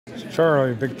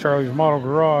Charlie, Big Charlie's Model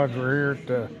Garage. We're here at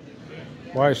the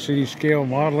Y-City Scale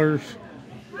Modelers.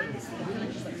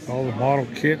 All the model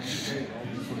kits,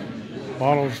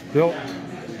 models built,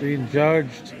 being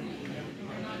judged,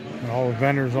 and all the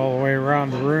vendors all the way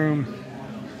around the room.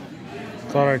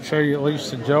 Thought I'd show you at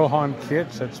least the Johan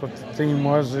kits. That's what the theme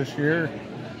was this year.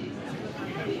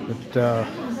 But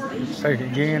let's take a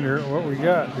gander at what we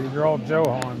got. These are all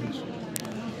Johans.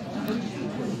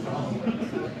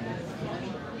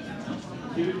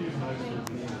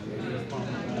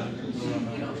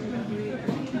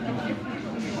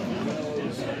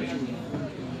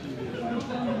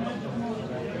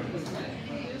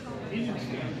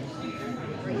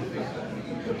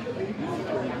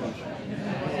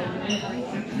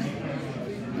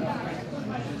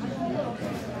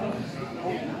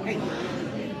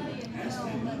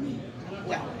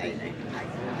 Well,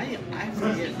 I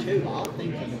forget too. I'll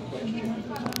think of a question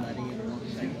for somebody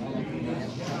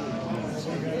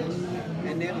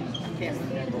and then I can't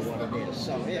remember what it is.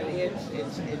 So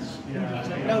it's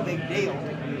no big deal.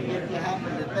 If you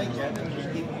happen to think of it,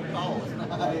 just give me a call.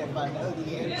 If I know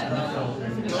the answer, I'll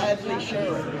gladly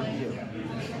share it with you.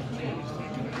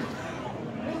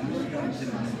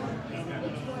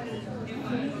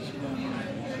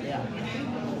 Yeah.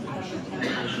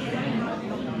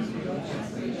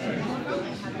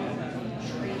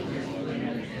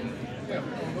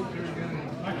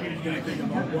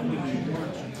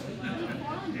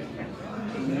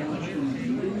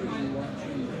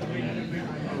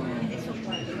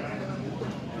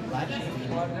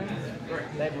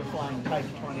 They were flying Type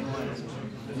 21s.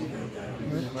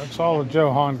 That's all the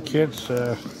Johan kits.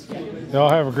 Y'all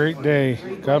have a great day.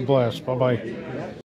 God bless. Bye-bye.